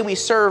 We say we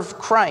serve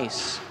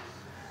Christ.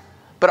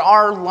 But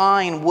our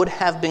line would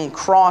have been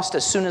crossed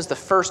as soon as the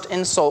first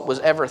insult was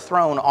ever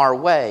thrown our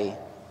way.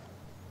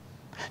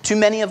 Too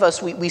many of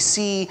us, we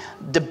see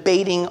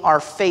debating our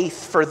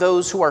faith for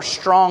those who are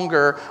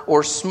stronger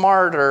or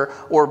smarter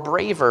or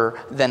braver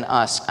than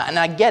us. And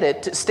I get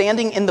it,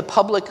 standing in the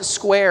public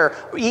square,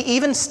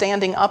 even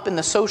standing up in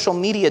the social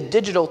media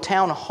digital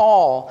town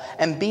hall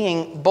and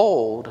being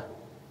bold.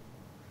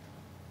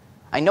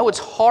 I know it's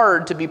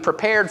hard to be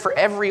prepared for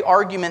every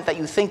argument that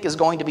you think is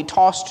going to be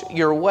tossed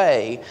your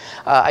way.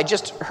 I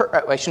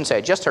shouldn't say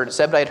I just heard it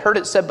said, but I had heard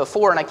it said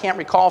before, and I can't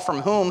recall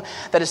from whom,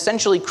 that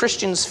essentially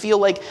Christians feel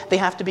like they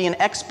have to be an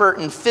expert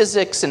in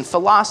physics and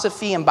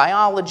philosophy and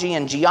biology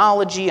and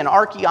geology and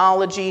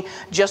archaeology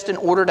just in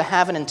order to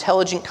have an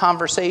intelligent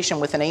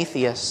conversation with an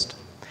atheist.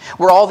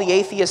 Where all the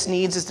atheist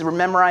needs is to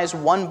memorize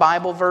one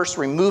Bible verse,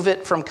 remove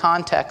it from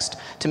context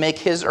to make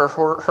his or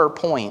her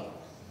point.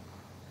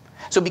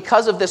 So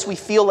because of this, we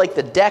feel like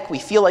we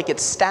feel like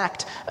it's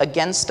stacked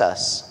against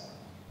us.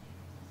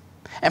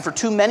 And for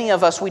too many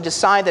of us, we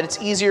decide that it's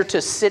easier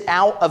to sit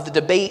out of the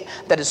debate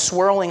that is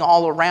swirling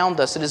all around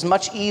us. It is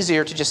much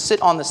easier to just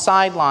sit on the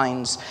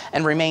sidelines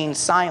and remain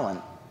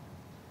silent.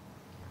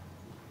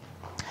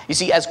 You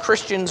see, as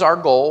Christians, our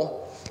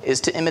goal is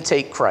to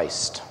imitate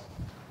Christ.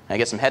 Can I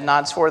get some head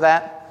nods for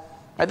that?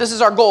 Right, this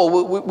is our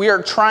goal. We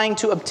are trying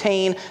to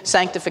obtain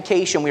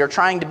sanctification. We are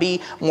trying to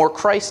be more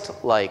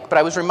Christ-like. But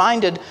I was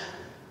reminded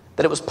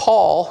that it was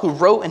Paul who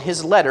wrote in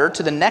his letter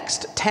to the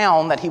next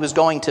town that he was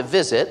going to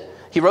visit.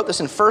 He wrote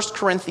this in 1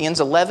 Corinthians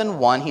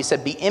 11:1. He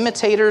said, "Be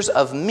imitators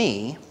of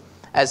me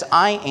as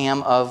I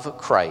am of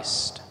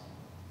Christ."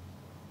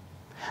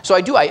 So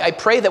I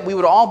pray that we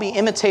would all be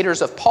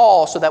imitators of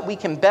Paul so that we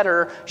can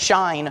better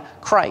shine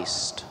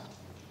Christ.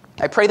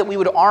 I pray that we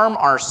would arm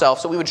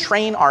ourselves, that we would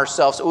train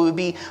ourselves, that we would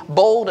be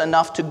bold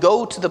enough to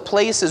go to the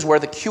places where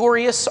the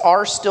curious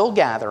are still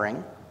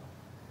gathering,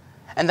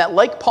 and that,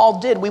 like Paul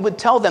did, we would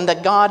tell them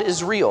that God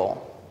is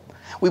real.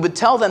 We would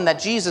tell them that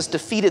Jesus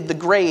defeated the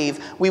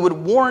grave. We would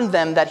warn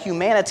them that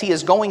humanity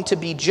is going to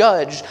be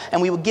judged,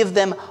 and we would give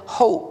them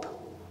hope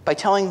by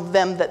telling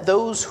them that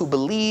those who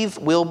believe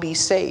will be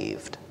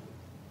saved.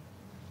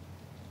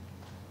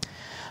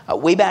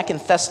 Way back in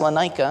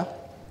Thessalonica,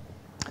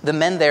 the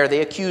men there,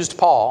 they accused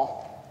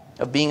Paul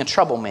of being a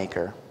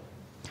troublemaker.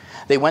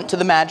 They went to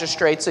the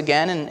magistrates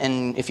again,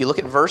 and if you look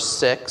at verse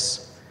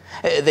 6,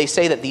 they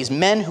say that these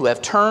men who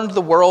have turned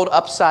the world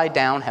upside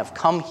down have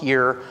come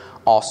here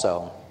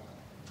also.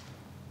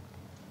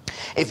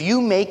 If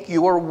you make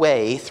your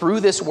way through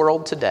this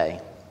world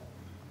today,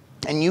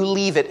 and you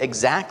leave it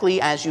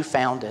exactly as you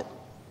found it,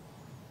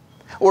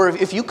 or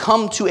if you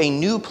come to a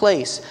new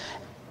place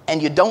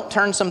and you don't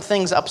turn some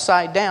things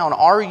upside down,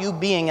 are you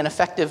being an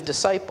effective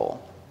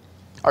disciple?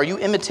 Are you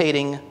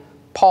imitating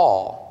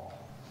Paul?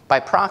 By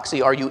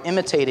proxy, are you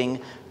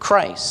imitating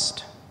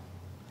Christ?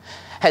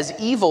 Has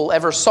evil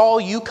ever saw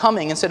you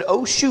coming and said,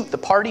 "Oh shoot, the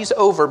party's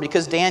over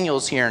because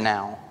Daniel's here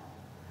now.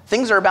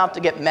 Things are about to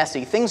get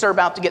messy. Things are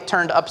about to get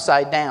turned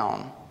upside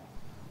down"?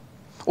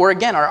 Or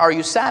again, are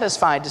you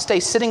satisfied to stay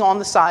sitting on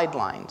the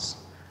sidelines,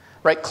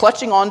 right?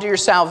 Clutching onto your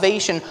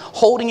salvation,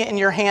 holding it in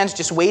your hands,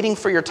 just waiting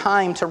for your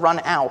time to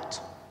run out?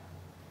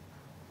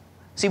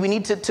 See, we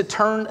need to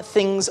turn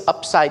things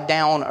upside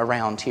down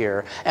around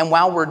here. And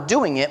while we're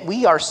doing it,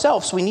 we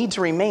ourselves, we need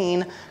to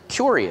remain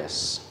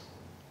curious.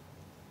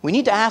 We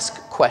need to ask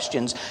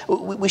questions.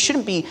 We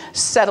shouldn't be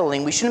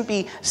settling. We shouldn't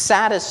be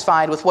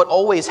satisfied with what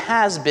always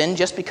has been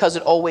just because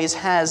it always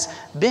has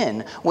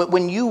been.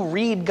 When you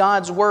read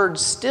God's word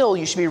still,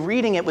 you should be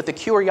reading it with the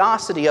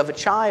curiosity of a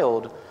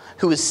child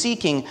who is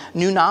seeking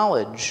new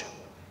knowledge.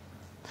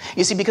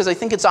 You see, because I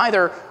think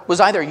was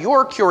either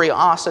your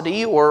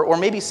curiosity or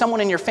maybe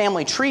someone in your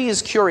family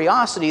tree's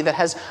curiosity that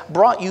has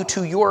brought you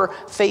to your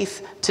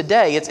faith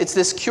today. It's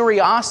this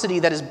curiosity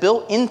that is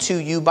built into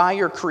you by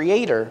your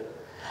Creator.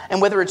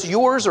 And whether it's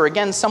yours or,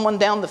 again, someone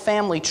down the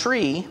family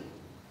tree,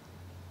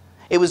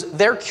 it was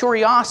their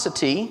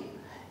curiosity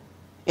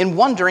in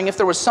wondering if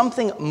there was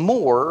something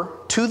more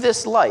to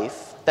this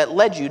life that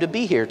led you to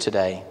be here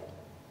today.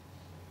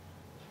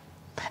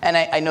 And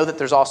I know that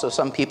there's also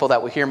some people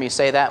that will hear me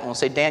say that and will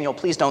say, "Daniel,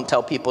 please don't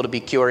tell people to be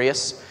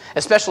curious.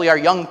 Especially our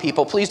young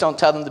people, please don't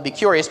tell them to be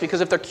curious,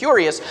 because if they're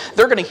curious,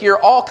 they're going to hear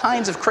all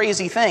kinds of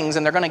crazy things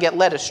and they're going to get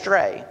led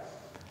astray."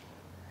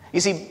 You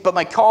see, but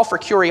my call for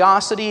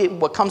curiosity,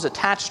 what comes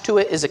attached to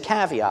it, is a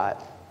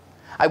caveat.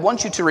 I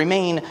want you to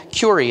remain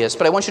curious,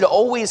 but I want you to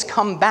always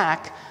come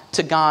back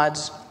to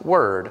God's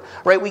word,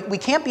 right? We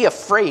can't be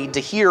afraid to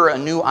hear a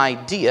new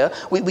idea.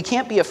 We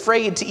can't be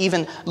afraid to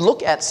even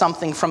look at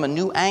something from a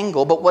new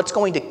angle, but what's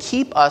going to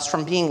keep us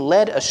from being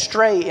led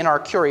astray in our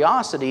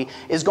curiosity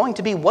is going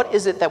to be, what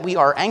is it that we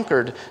are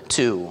anchored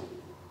to?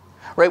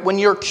 Right? When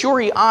your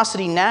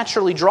curiosity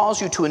naturally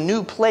draws you to a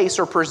new place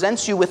or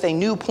presents you with a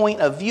new point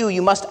of view,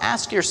 you must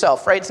ask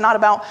yourself, right? It's not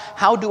about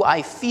how do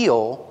I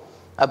feel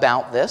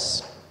about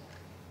this.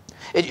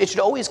 It should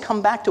always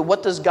come back to,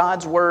 what does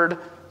God's word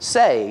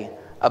say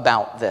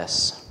about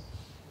this?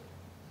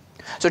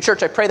 So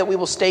church, I pray that we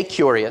will stay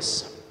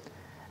curious,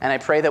 and I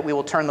pray that we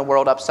will turn the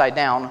world upside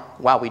down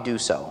while we do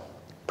so.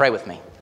 Pray with me.